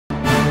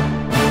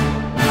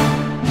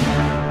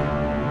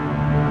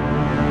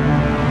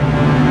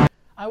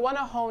I want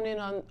to hone in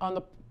on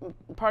the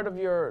part of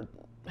your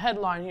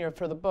headline here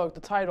for the book,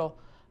 the title,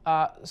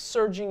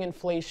 Surging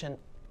Inflation.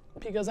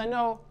 Because I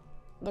know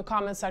the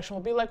comment section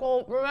will be like,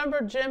 well,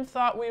 remember Jim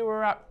thought we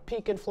were at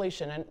peak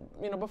inflation. And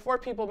before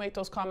people make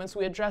those comments,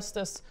 we addressed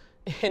this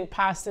in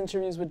past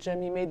interviews with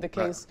Jim. He made the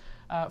case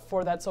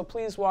for that. So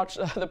please watch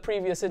the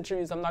previous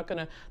interviews. I'm not going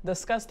to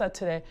discuss that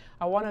today.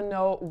 I want to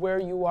know where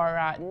you are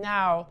at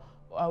now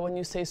when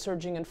you say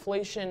surging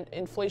inflation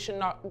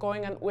not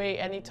going away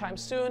anytime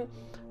soon.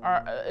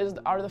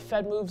 Are the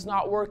Fed moves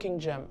not working,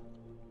 Jim?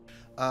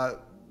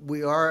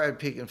 We are at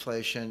peak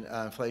inflation.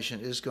 Inflation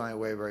is going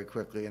away very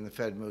quickly, and the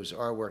Fed moves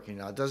are working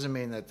now. It doesn't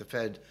mean that the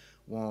Fed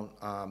won't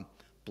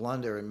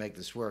blunder and make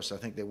this worse. I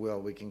think they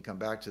will. We can come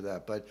back to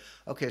that. But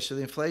okay, so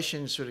the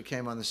inflation sort of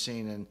came on the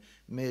scene in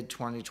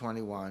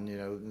mid-2021,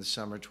 in the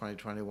summer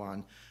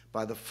 2021.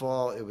 By the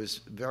fall, it was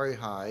very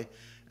high,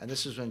 and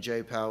this is when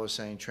Jay Powell was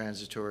saying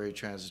transitory,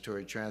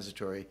 transitory,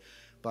 transitory.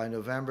 By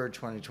November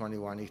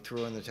 2021, he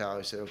threw in the towel.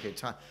 He said, okay,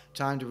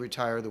 time to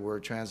retire the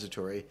word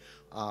transitory.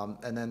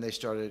 And then they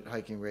started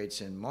hiking rates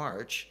in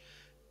March.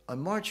 On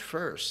March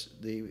 1st,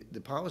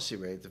 the policy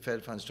rate, the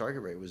Fed funds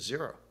target rate, was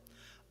 0.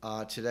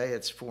 Today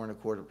it's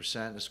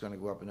 4.25%. It's going to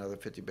go up another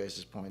 50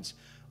 basis points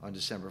on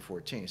December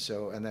 14th.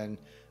 So, and then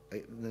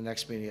the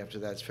next meeting after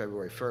that is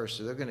February 1st.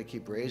 So they're going to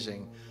keep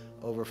raising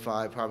over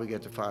 5, probably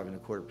get to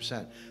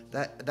 5.25%.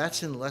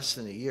 That's in less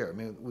than a year. I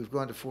mean, we've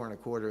gone to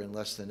 4.25 in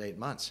less than 8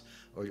 months,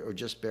 or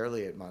just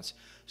barely 8 months.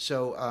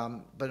 So,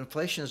 but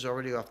inflation is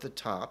already off the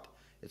top.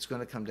 It's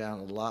going to come down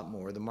a lot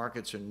more. The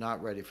markets are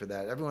not ready for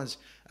that.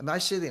 I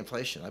see the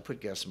inflation. I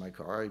put gas in my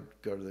car. I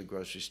go to the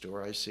grocery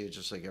store. I see it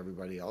just like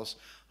everybody else.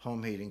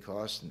 Home heating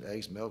costs, and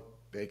eggs, milk,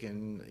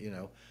 bacon,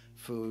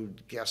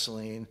 food,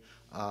 gasoline,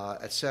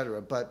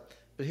 etc. But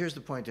here's the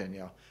point,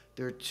 Danielle.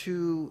 There are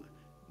two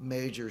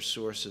major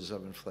sources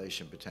of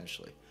inflation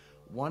potentially.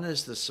 One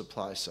is the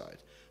supply side.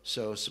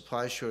 So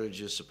supply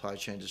shortages, supply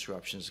chain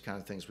disruptions, the kind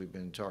of things we've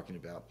been talking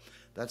about.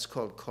 That's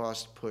called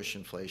cost push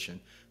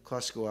inflation.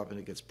 Costs go up and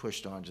it gets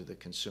pushed onto the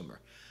consumer.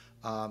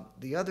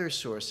 The other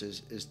source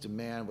is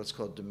demand, what's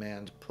called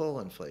demand pull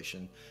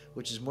inflation,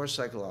 which is more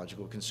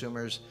psychological.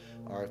 Consumers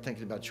are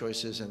thinking about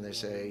choices and they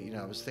say,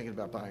 I was thinking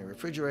about buying a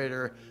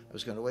refrigerator. I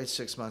was going to wait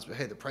 6 months, but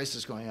hey, the price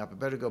is going up. I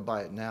better go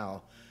buy it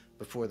now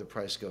before the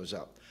price goes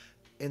up.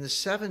 In the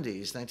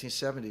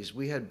 1970s,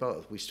 we had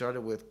both. We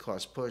started with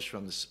cost push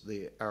from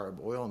the Arab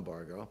oil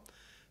embargo,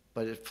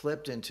 but it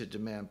flipped into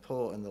demand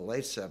pull in the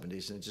late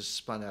 70s and it just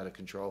spun out of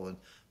control and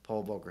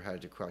Paul Volcker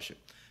had to crush it.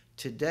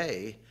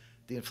 Today,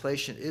 the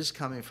inflation is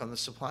coming from the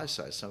supply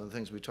side. Some of the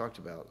things we talked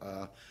about,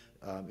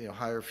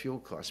 higher fuel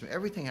costs. I mean,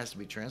 everything has to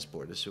be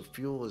transported, so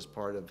fuel is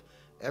part of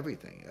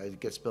everything.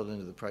 It gets built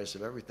into the price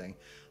of everything.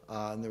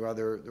 And there are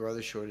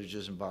other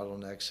shortages and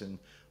bottlenecks and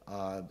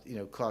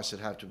costs that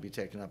have to be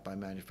taken up by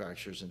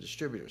manufacturers and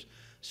distributors.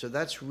 So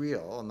that's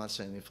real. I'm not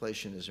saying the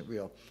inflation isn't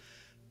real,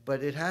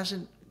 but it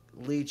hasn't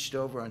leached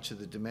over onto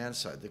the demand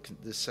side.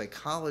 The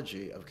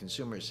psychology of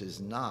consumers is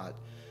not,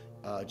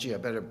 gee, I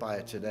better buy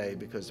it today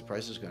because the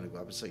price is going to go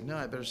up. It's like, no,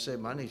 I better save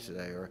money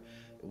today or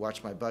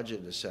watch my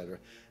budget, etc.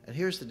 And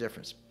here's the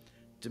difference.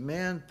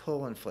 Demand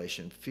pull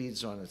inflation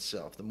feeds on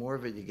itself. The more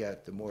of it you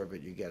get, the more of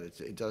it you get.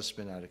 It does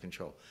spin out of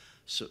control.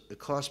 So the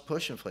cost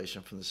push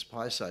inflation from the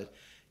supply side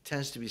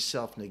tends to be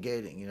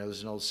self-negating.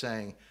 There's an old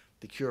saying,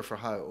 the cure for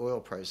high oil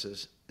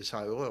prices is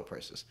high oil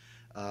prices.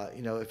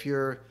 If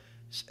your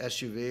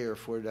SUV or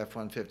Ford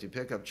F-150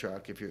 pickup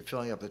truck, if you're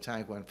filling up the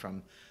tank, went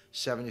from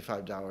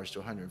 $75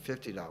 to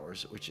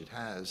 $150, which it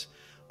has,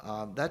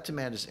 that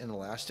demand is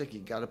inelastic.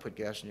 You got to put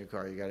gas in your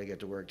car. You got to get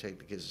to work, take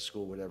the kids to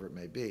school, whatever it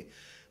may be.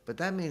 But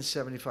that means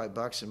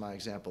 $75 in my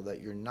example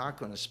that you're not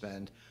going to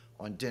spend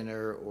on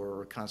dinner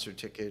or a concert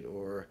ticket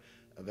or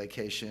a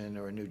vacation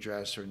or a new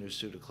dress or a new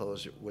suit of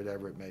clothes or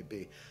whatever it may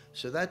be.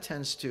 So that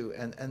tends to,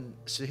 and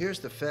so here's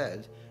the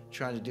Fed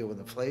trying to deal with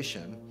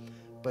inflation,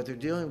 but they're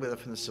dealing with it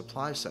from the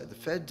supply side. The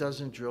Fed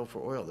doesn't drill for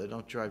oil. They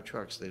don't drive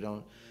trucks. They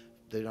don't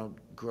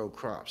grow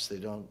crops. They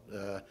don't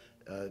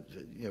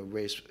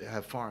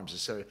have farms,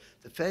 etc.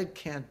 The Fed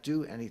can't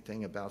do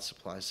anything about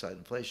supply side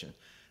inflation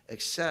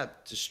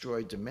except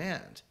destroy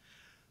demand.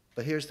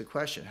 But here's the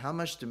question. How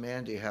much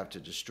demand do you have to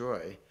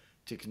destroy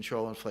to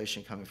control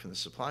inflation coming from the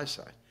supply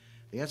side?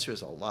 The answer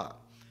is a lot.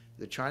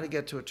 They're trying to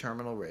get to a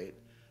terminal rate.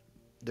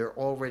 They're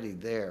already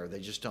there. They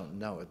just don't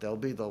know it. They'll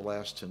be the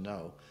last to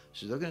know.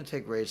 So they're going to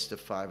take rates to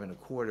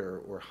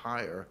 5.25 or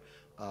higher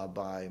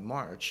by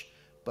March.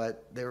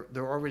 But they're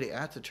already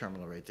at the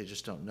terminal rate. They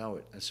just don't know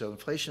it. And so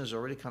inflation is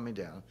already coming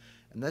down.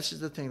 And this is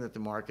the thing that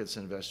the markets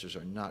and investors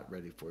are not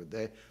ready for.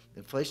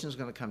 Inflation is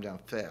going to come down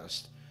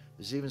fast.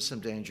 There's even some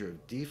danger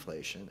of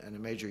deflation and a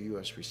major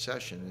U.S.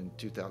 recession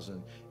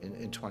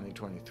in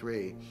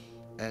 2023.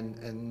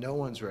 And no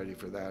one's ready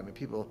for that. I mean,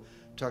 people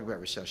talk about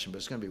recession, but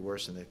it's going to be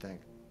worse than they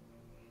think.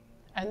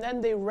 And then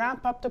they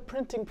ramp up the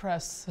printing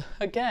press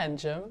again,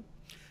 Jim.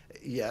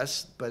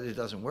 Yes, but it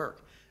doesn't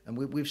work. And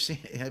we've seen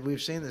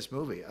this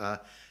movie.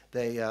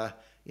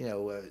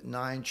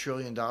 $9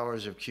 trillion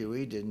of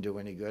QE didn't do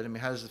any good. I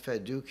mean, how does the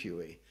Fed do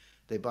QE?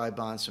 They buy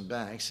bonds from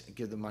banks,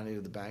 give the money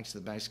to the banks,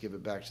 and the banks give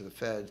it back to the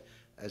Fed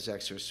as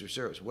excess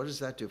reserves. What does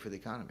that do for the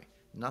economy?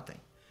 Nothing.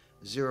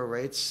 Zero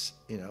rates,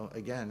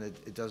 again,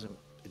 it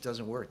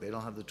doesn't work. They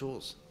don't have the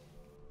tools.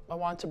 I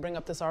want to bring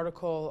up this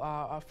article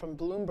from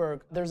Bloomberg.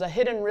 There's a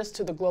hidden risk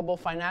to the global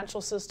financial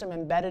system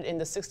embedded in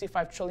the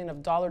 $65 trillion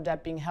of dollar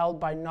debt being held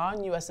by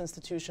non-U.S.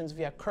 institutions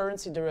via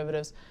currency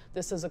derivatives.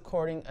 This is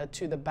according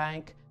to the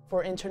Bank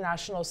for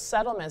International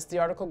Settlements. The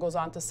article goes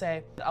on to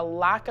say a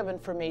lack of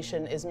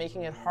information is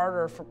making it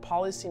harder for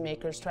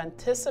policymakers to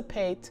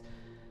anticipate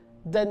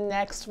the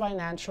next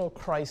financial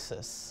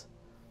crisis.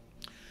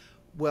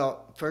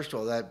 Well, first of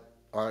all, that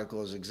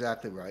article is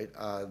exactly right.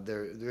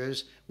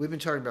 We've been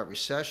talking about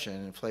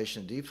recession,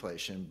 inflation,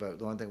 deflation, but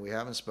the one thing we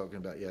haven't spoken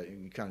about yet,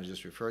 you kind of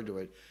just referred to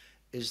it,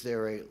 is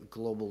there a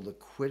global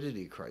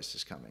liquidity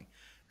crisis coming?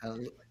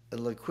 And a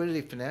liquidity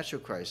financial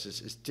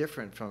crisis is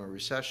different from a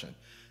recession.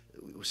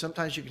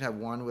 Sometimes you can have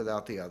one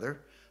without the other.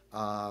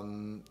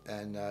 In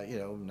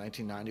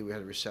 1990 we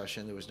had a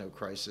recession, there was no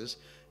crisis.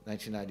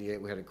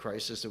 1998 we had a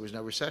crisis, there was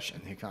no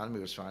recession. The economy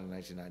was fine in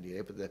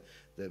 1998, but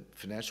the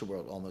financial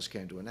world almost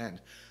came to an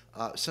end.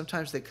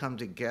 Sometimes they come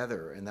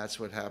together, and that's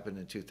what happened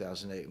in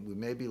 2008. We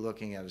may be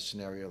looking at a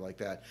scenario like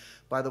that.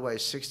 By the way,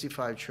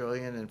 65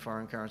 trillion in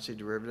foreign currency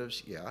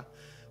derivatives, yeah,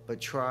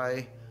 but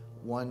try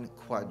 1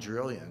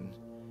 quadrillion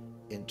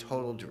in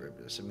total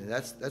derivatives. I mean,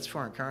 that's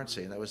foreign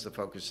currency, and that was the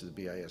focus of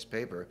the BIS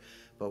paper.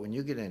 But when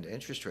you get into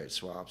interest rate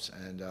swaps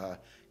and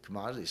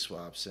commodity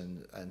swaps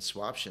and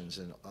swaptions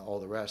and all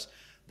the rest,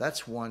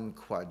 that's 1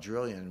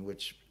 quadrillion,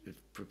 which,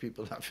 for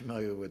people not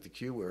familiar with the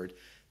Q word,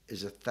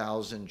 is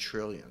 1,000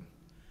 trillion.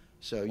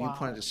 So wow. You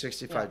pointed to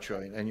 65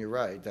 trillion, and you're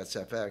right, that's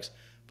FX,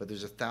 but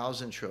there's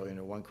 1,000 trillion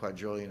or 1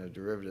 quadrillion of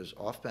derivatives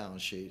off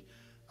balance sheet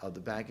of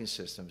the banking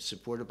system,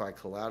 supported by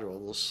collateral, a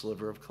little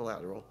sliver of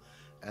collateral,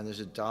 and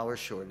there's a dollar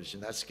shortage,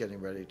 and that's getting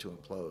ready to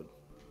implode.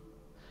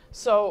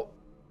 So,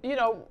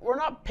 we're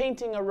not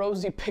painting a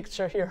rosy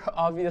picture here,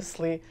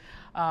 obviously,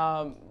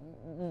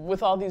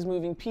 with all these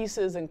moving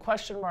pieces and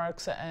question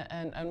marks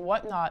and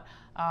whatnot.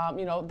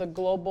 The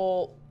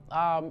global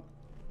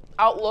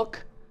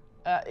outlook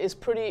is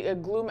pretty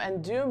gloom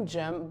and doom,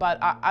 Jim, but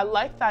I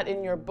like that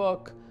in your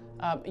book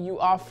you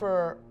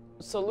offer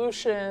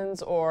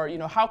solutions, or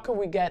how can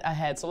we get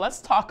ahead. So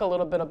let's talk a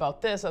little bit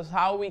about this, of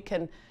how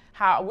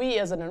we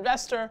as an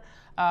investor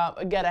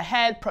get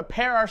ahead,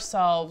 prepare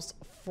ourselves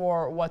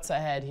for what's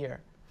ahead here.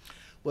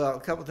 Well,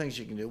 a couple things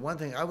you can do. One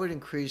thing, I would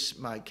increase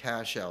my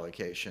cash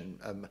allocation.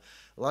 A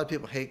lot of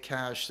people hate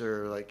cash.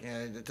 They're like,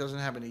 it doesn't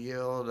have any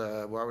yield.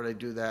 Why would I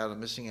do that? I'm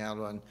missing out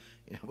on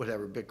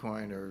whatever,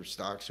 Bitcoin or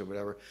stocks or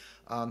whatever.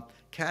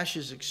 Cash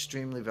is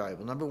extremely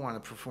valuable. Number one,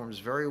 it performs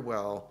very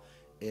well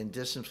in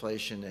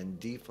disinflation and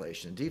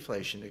deflation.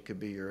 Deflation, it could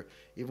be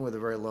even with a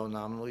very low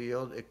nominal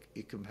yield,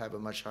 it can have a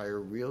much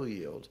higher real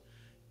yield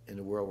in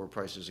a world where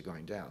prices are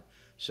going down.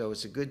 So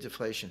it's a good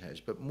deflation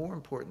hedge. But more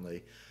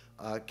importantly,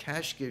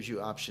 cash gives you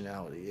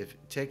optionality. If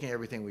taking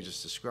everything we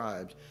just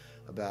described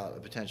about a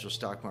potential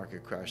stock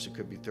market crash that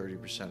could be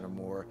 30% or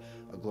more,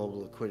 a global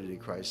liquidity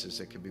crisis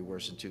that could be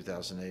worse than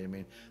 2008. I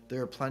mean,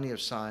 there are plenty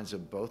of signs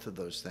of both of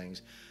those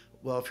things.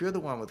 Well, if you're the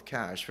one with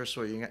cash, first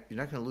of all, you're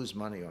not going to lose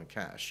money on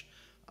cash.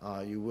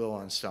 You will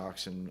on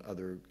stocks and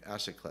other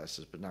asset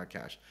classes, but not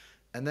cash.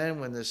 And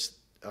then when this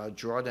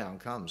drawdown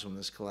comes, when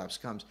this collapse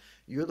comes,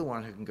 you're the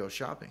one who can go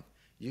shopping.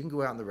 You can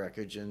go out in the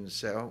wreckage and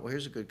say, oh, well,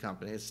 here's a good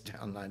company. It's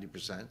down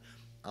 90%.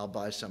 I'll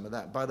buy some of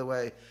that. By the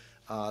way,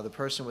 the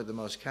person with the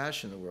most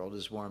cash in the world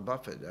is Warren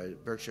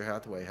Buffett. Berkshire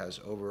Hathaway has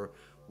over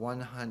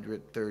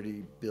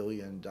 $130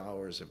 billion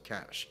of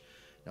cash.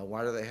 Now,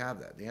 why do they have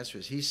that? The answer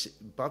is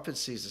Buffett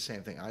sees the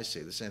same thing I see,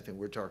 the same thing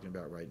we're talking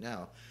about right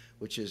now,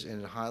 which is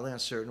in a highly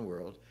uncertain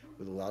world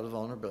with a lot of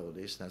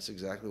vulnerabilities, that's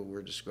exactly what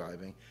we're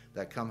describing,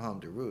 that come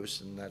home to roost,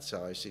 and that's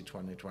how I see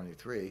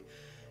 2023.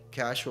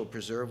 Cash will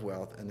preserve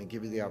wealth and then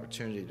give you the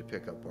opportunity to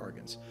pick up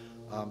bargains.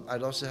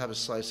 I'd also have a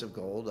slice of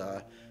gold.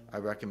 I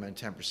recommend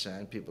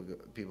 10%.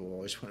 People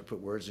always want to put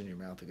words in your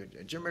mouth. They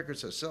go, Jim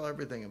Rickards says, sell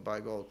everything and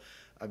buy gold.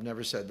 I've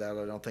never said that.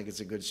 I don't think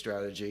it's a good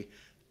strategy.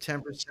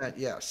 10%,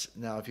 yes.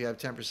 Now, if you have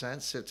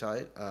 10%, sit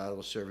tight.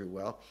 It'll serve you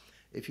well.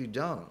 If you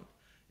don't,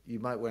 you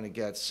might want to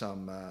get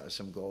some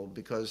gold,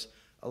 because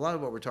a lot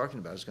of what we're talking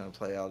about is going to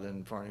play out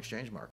in foreign exchange markets.